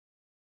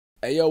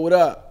Hey, yo, what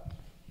up?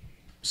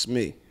 It's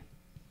me,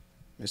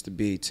 Mr.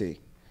 BT,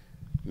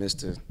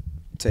 Mr.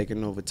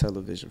 Taking Over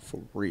Television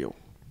for real.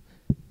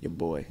 Your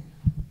boy,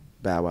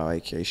 Bow Wow,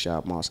 a.k.a.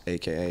 Shad Moss,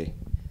 a.k.a.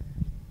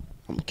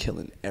 I'm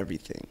killing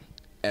everything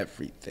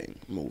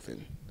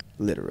moving,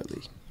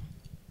 literally.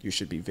 You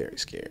should be very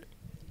scared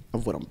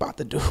of what I'm about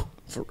to do,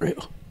 for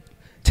real.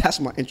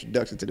 That's my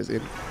introduction to this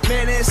interview.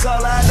 Man, it's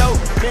all I know.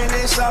 Man,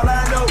 it's all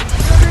I know.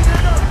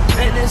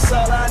 Man, it's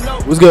all I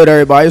know. What's good,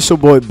 everybody? It's your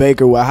boy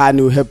Baker with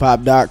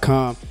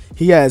HotNewHipHop.com.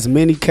 He has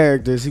many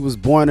characters. He was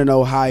born in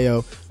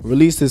Ohio,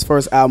 released his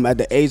first album at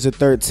the age of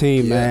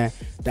 13, man.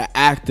 The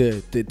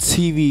actor, the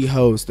TV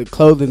host, the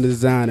clothing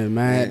designer,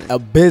 man. A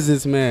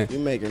businessman. You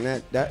making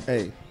you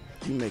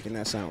making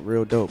that sound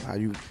real dope. How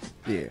you,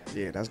 yeah,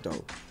 that's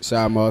dope.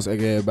 Shad Moss,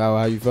 aka Bow.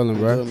 How you feeling,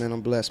 bro? Good, man.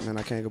 I'm blessed, man.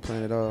 I can't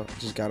complain at all.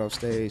 Just got off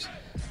stage.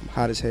 I'm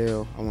hot as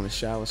hell. I want to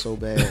shower so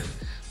bad.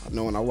 I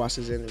know when I watch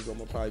this interview, I'm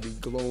gonna probably be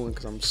glowing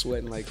because I'm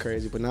sweating like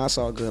crazy. But now it's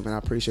all good, man. I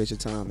appreciate your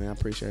time, man. I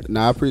appreciate it.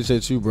 Nah, I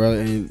appreciate you, bro.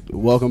 And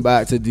welcome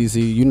back to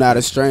DC. You're not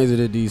a stranger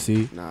to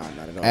DC. Nah,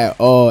 not at all. At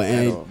all.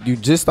 And you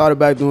just started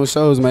back doing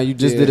shows, man. You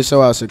just did a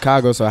show out in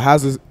Chicago. So how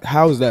is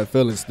that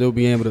feeling? Still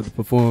being able to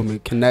perform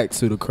and connect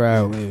to the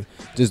crowd and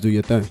just do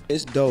your thing?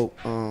 It's dope.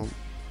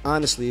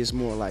 Honestly, it's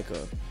more like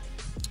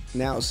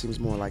now it seems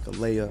more like a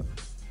layup.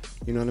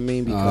 You know what I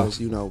mean? Because,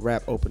 you know,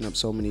 rap opened up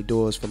so many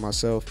doors for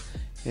myself.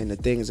 And the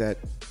things that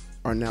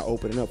are now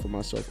opening up for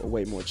myself are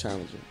way more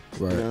challenging.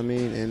 Right. You know what I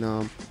mean?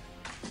 And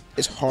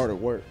it's harder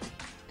work.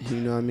 You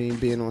know what I mean?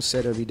 Being on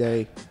set every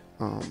day,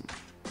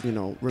 you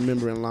know,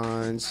 remembering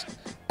lines,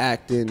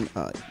 acting,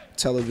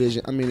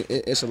 television. I mean,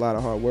 it's a lot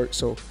of hard work.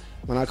 So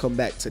when I come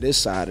back to this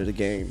side of the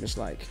game, it's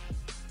like,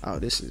 oh,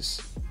 this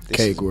is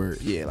cake work.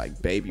 Yeah,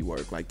 like baby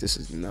work. Like, this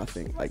is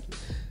nothing. Like,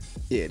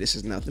 yeah, this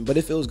is nothing. But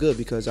it feels good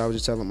because I was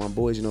just telling my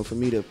boys, you know, for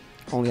me to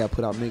only have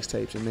put out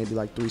mixtapes and maybe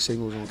like 3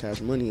 singles on Cash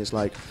Money, it's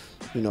like,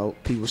 you know,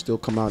 people still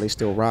come out, they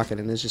still rock it,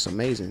 and it's just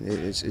amazing.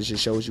 It just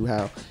shows you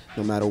how,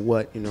 no matter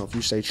what, you know, if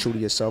you stay true to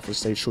yourself and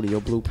stay true to your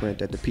blueprint,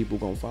 that the people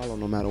gonna follow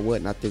no matter what,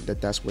 and I think that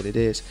that's what it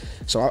is.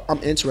 So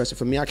I'm interested.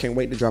 For me, I can't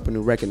wait to drop a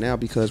new record now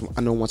because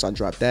I know once I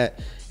drop that,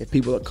 if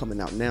people are coming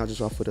out now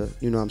just off of the,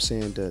 you know what I'm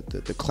saying,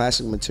 the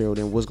classic material,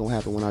 then what's gonna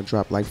happen when I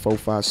drop like 4,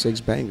 5,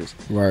 6 bangers?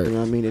 Right. You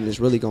know what I mean? And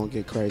it's really gonna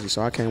get crazy,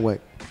 so I can't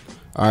wait.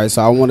 All right,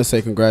 so I want to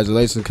say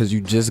congratulations because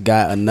you just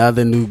got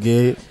another new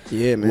gig.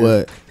 Yeah, man.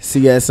 What,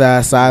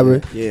 CSI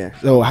Cyber? Yeah.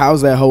 So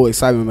how's that whole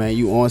excitement, man?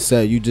 You on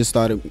set, you just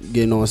started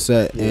getting on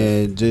set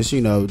and just, you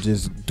know,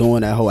 just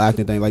doing that whole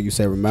acting thing, like you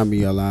said, remember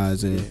your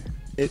lines. And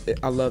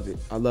I love it.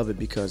 I love it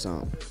because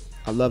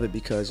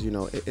you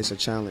know, it's a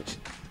challenge.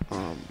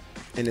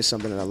 And it's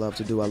something that I love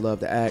to do. I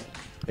love to act.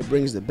 It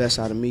brings the best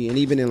out of me. And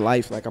even in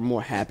life, like, I'm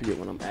more happier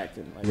when I'm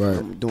acting. Like, when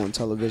I'm doing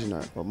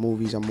television or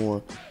movies, I'm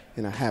more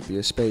in a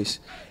happier space.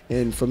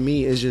 And for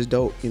me, it's just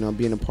dope, you know,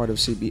 being a part of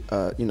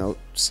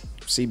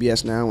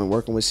CBS now and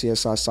working with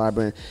CSI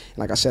Cyber. And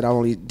like I said, I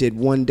only did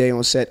 1 day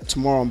on set.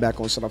 Tomorrow I'm back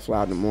on set. I fly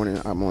out in the morning.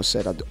 I'm on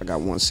set. I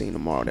got 1 scene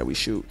tomorrow that we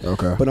shoot.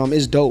 Okay. But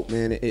it's dope,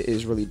 man. It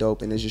is really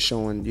dope. And it's just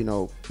showing, you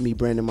know, me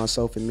branding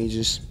myself and me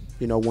just,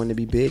 you know, wanting to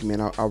be big,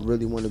 man. I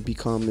really want to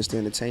become Mr.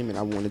 Entertainment.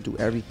 I want to do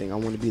everything. I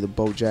want to be the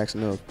Bo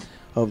Jackson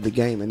of the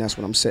game, and that's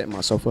what I'm setting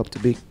myself up to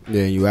be.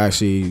 Yeah, you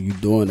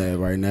doing that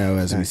right now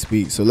as we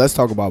speak. So let's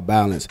talk about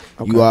balance.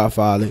 Okay. You are a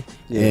father,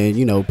 and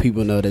you know,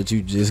 people know that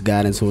you just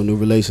got into a new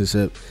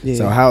relationship. Yeah.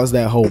 So how is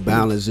that whole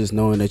balance, just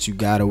knowing that you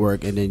gotta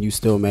work and then you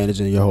still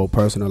managing your whole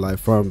personal life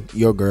from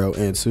your girl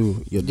and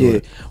to your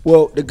daughter? Yeah.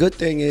 Well, the good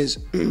thing is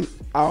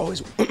I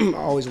always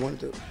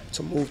wanted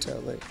to move to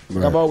LA.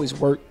 Like, I've always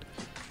worked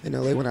in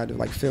LA when I do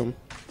like film,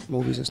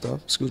 movies and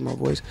stuff. Excuse my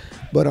voice.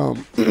 But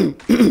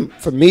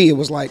for me, it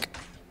was like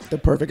the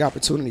perfect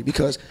opportunity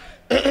because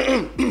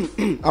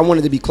I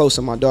wanted to be close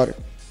to my daughter.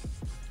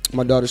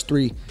 My daughter's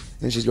 3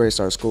 and she's ready to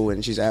start school,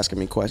 and she's asking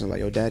me questions like,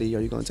 yo, Daddy,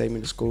 are you gonna take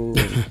me to school?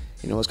 And,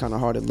 you know, it's kind of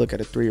hard to look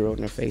at a 3-year-old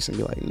in her face and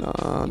be like,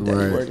 nah,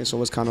 Daddy working.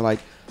 So it's kind of like,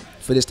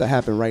 for this to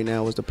happen right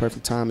now was the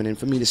perfect time. And then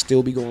for me to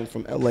still be going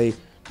from LA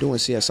doing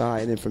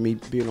CSI, and then for me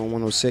being on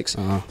 106,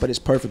 but it's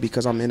perfect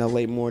because I'm in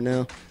LA more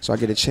now, so I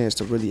get a chance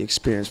to really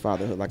experience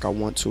fatherhood like I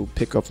want to,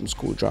 pick up from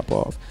school, drop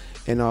off,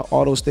 and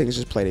all those things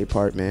just play their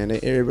part, man.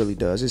 It really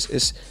does.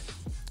 It's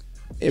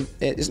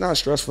not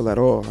stressful at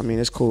all. I mean,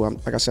 it's cool.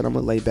 Like I said, I'm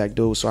a laid back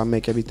dude, so I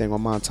make everything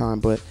on my time,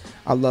 but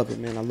I love it,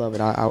 man. I love it.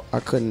 I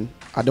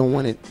don't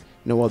want it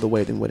no other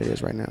way than what it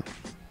is right now.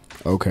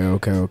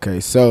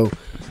 Okay. So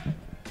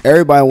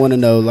everybody want to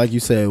know, like you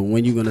said,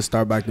 when you gonna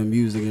start back the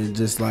music, and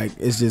just like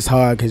it's just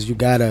hard because you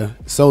gotta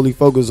solely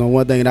focus on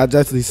one thing. And I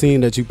definitely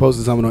seen that you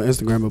posted something on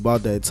Instagram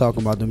about that,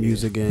 talking about the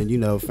music, and you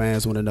know,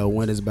 fans want to know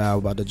when is Bow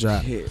about to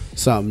drop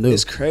something new.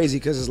 It's crazy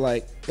because it's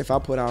like, if I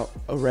put out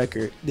a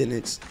record, then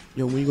it's,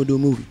 yo, when you gonna do a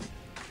movie?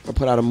 If I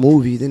put out a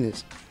movie, then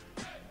it's,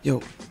 yo,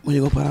 when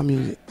you gonna put out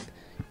music?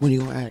 When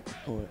you gonna act?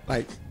 Or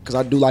like, because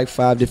I do like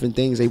 5 different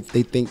things. They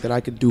think that I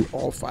could do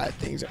all 5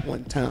 things at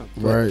one time.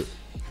 Right.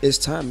 It's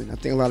timing. I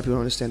think a lot of people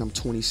don't understand I'm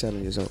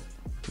 27 years old.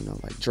 You know,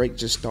 like Drake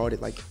just started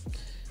like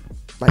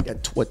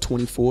at what,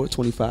 24,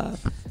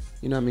 25?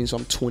 You know what I mean? So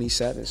I'm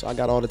 27, so I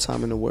got all the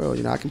time in the world.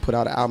 You know, I can put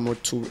out an album or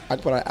two. I can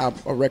put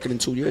out a record in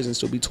 2 years and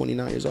still be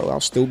 29 years old. I'll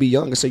still be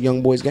young. It's a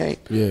young boy's game.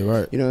 Yeah,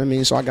 right. You know what I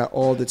mean? So I got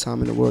all the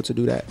time in the world to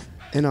do that.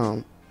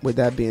 And with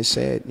that being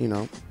said, you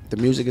know, the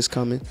music is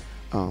coming.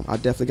 I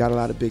definitely got a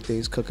lot of big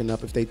things cooking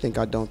up. If they think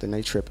I don't, then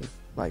they tripping.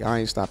 Like, I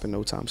ain't stopping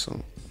no time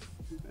soon.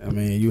 I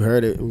mean, you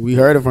heard it. We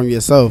heard it from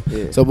yourself.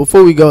 Yeah. So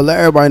before we go, let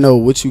everybody know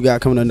what you got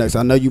coming up next.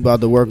 I know you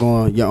about to work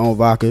on your own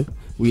vodka.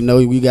 We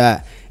know we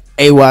got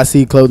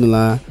AYC clothing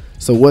line.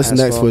 So what's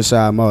next for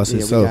Shad Moss?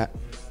 Yeah,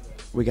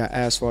 we got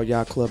Asphalt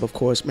Yacht Club, of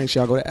course. Make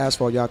sure y'all go to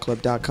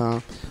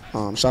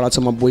asphaltyachtclub.com. Shout out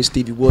to my boy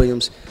Stevie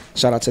Williams.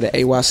 Shout out to the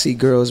AYC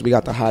girls. We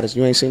got the hottest.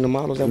 You ain't seen the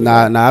models?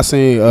 Nah. I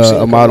seen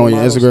a model on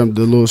your Instagram,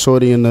 the little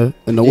shorty in the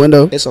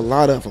window. It's a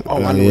lot of them.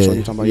 Oh, I know what you're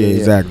talking about. Yeah,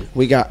 exactly.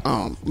 We got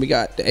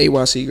the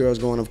AYC girls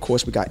going. Of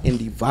course, we got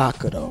Indie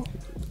Vodka though.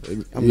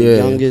 I'm the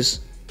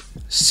youngest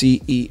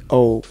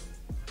CEO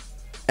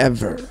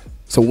ever.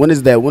 So when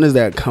is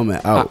that coming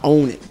out? I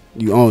own it.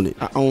 You own it.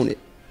 I own it.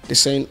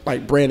 This ain't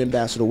like brand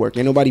ambassador work.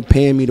 Ain't nobody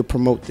paying me to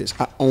promote this.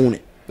 I own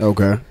it.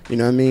 Okay. You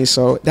know what I mean?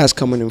 So that's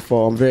coming in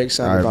fall. I'm very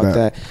excited about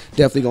that.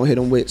 Definitely gonna hit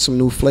them with some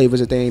new flavors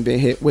that they ain't been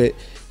hit with.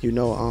 You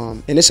know,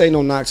 and this ain't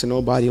no knock to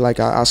nobody. Like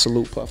I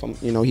salute Puff.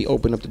 You know, he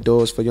opened up the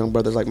doors for young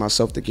brothers like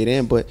myself to get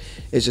in. But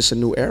it's just a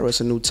new era.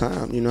 It's a new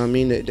time. You know what I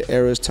mean? The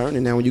era is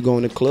turning now. When you go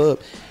in the club,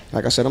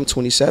 like I said, I'm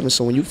 27.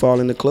 So when you fall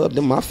in the club,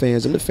 them my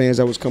fans. Them the fans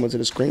that was coming to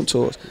the Scream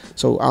tours.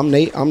 So I'm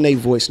they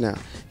voice now.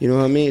 You know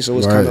what I mean? So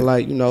it's kind of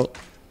like, you know,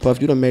 Puff,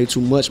 you done made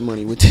too much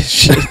money with this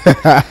shit.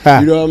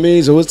 You know what I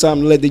mean? So it's time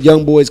to let the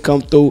young boys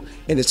come through,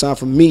 and it's time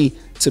for me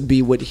to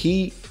be what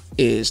he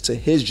is to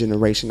his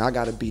generation. I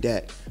got to be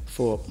that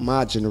for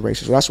my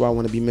generation. So that's why I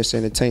want to be Mr.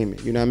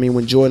 Entertainment. You know what I mean?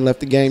 When Jordan left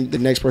the game, the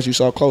next person you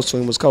saw close to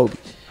him was Kobe.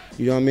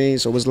 You know what I mean?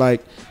 So it's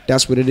like,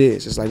 that's what it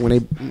is. It's like when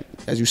they,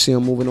 as you see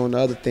them moving on to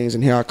other things,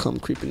 and here I come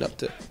creeping up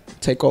to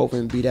take over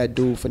and be that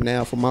dude for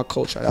now, for my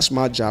culture. That's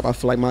my job. I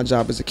feel like my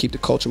job is to keep the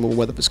culture moving,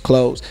 whether it's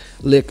clothes,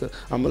 liquor.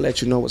 I'm going to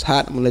let you know what's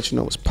hot. I'm going to let you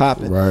know what's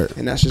popping. Right.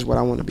 And that's just what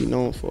I want to be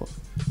known for.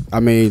 I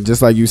mean,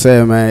 just like you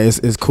said, man,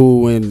 it's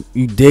cool when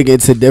you dig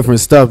into different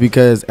stuff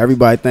because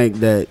everybody think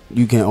that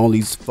you can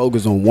only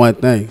focus on one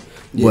thing.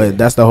 Yeah. But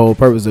that's the whole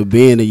purpose of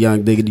being a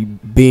young Diggity,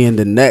 being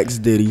the next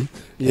Diddy,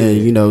 and,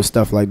 you know,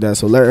 stuff like that.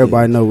 So let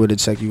everybody know where to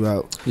check you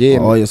out on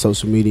all your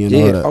social media and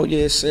all that. Oh,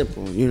 yeah, it's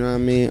simple. You know what I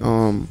mean?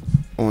 On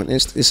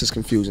Insta, this is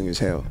confusing as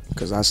hell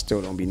because I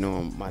still don't be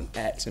knowing my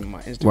 @s and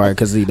my Instagram. Right,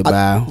 because either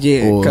Bow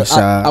or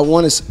Shad. I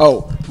want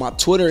to. My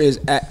Twitter is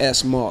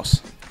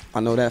 @SMoss. I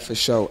know that for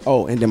sure.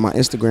 Oh, and then my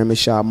Instagram is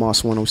Shad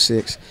Moss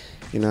 106.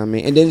 You know what I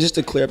mean? And then just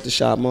to clear up the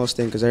Shad Moss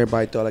thing, because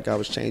everybody thought like I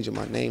was changing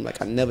my name.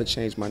 Like I never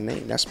changed my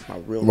name. That's my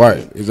real name.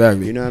 Right,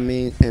 exactly. You know what I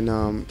mean?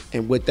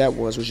 And what that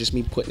was just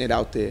me putting it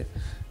out there,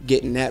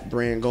 getting that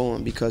brand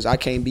going, because I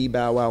can't be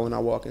Bow Wow when I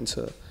walk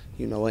into,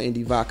 you know, an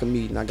Indie Vodka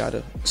meeting. I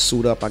gotta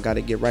suit up. I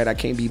gotta get right. I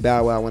can't be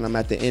Bow Wow when I'm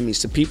at the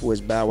Emmys. To people, it's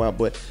Bow Wow,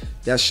 but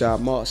that's Shad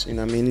Moss. You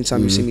know what I mean?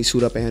 Anytime you see me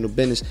suit up and handle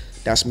business,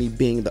 that's me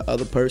being the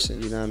other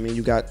person. You know what I mean?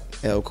 You got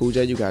L. Cool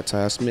J, you got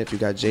Ty Smith, you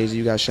got Jay-Z,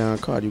 you got Sean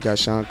Carter, you got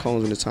Sean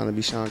Combs when it's time to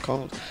be Sean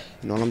Combs.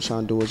 You know, all I'm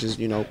trying to do is just,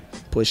 you know,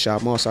 push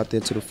Shad Moss out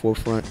there to the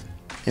forefront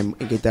and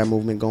get that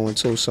movement going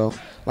too. So,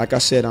 like I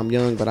said, I'm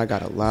young, but I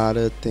got a lot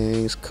of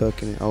things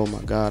cooking. Oh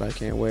my God, I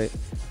can't wait.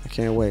 I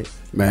can't wait.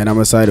 Man, I'm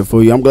excited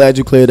for you. I'm glad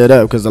you cleared that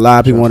up because a lot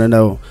of people want to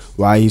know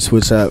why he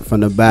switched up from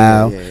the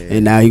Bow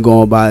and now he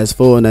going by his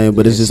full name,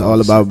 but it's just all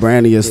about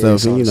branding and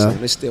stuff. And, you know,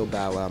 it's still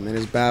Bow Wow, man.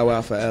 It's Bow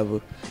Wow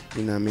forever.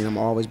 You know what I mean? I'm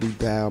always be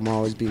Bow. I'm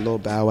always be Lil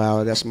Bow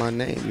Wow. That's my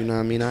name. You know what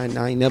I mean?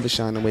 I ain't never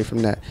shying away from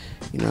that.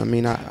 You know what I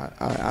mean?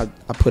 I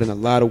put in a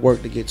lot of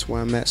work to get to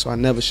where I'm at, so I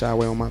never shy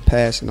away on my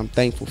past, and I'm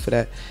thankful for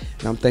that.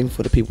 And I'm thankful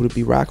for the people to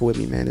be rocking with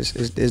me, man. It's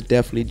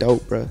definitely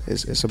dope, bro.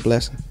 It's a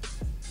blessing.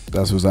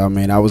 That's what's up,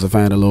 man. I was a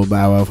fan of Lil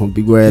Bow Wow, from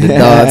Beware the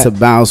Dog to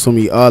Bounce for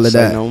me, all of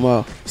that. No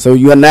more. So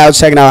you are now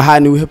checking out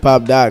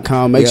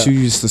HotNewHipHop.com. Make sure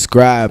you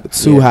subscribe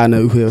to Hot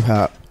New Hip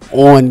Hop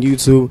on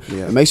YouTube.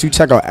 And make sure you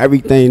check out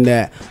everything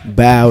that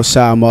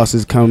Shad Moss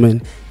is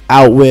coming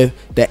out with.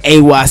 The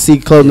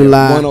AYC clothing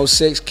line.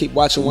 106. Keep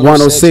watching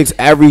 106. 106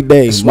 every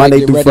day,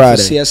 Monday through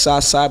Friday. For CSI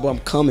Cyber, I'm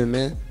coming,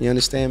 man. You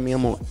understand me?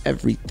 I'm on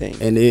everything.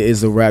 And it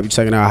is a wrap. You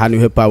checking out Hot New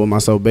Hip Hop with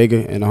myself, Baker,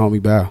 and the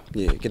homie Bow.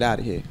 Yeah, get out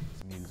of here.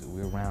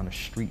 We're around the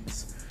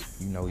streets.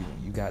 You know,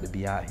 you got to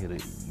be out here to,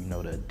 you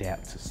know, to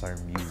adapt to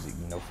certain music,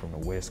 you know, from the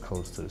West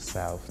Coast to the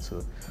South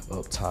to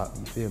up top.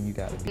 You feel me? You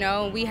got to be. You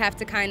know, we have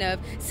to kind of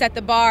set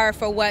the bar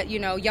for what, you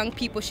know, young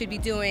people should be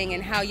doing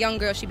and how young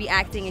girls should be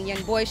acting and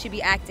young boys should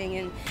be acting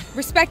and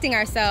respecting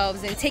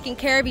ourselves and taking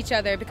care of each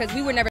other because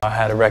we were never. I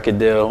had a record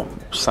deal,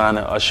 signed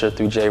to Usher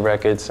through J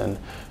Records, and,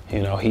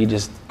 you know, he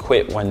just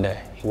quit one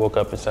day. He woke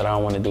up and said, I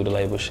don't want to do the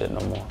label shit no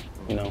more,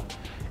 you know,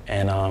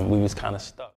 and we was kind of stuck.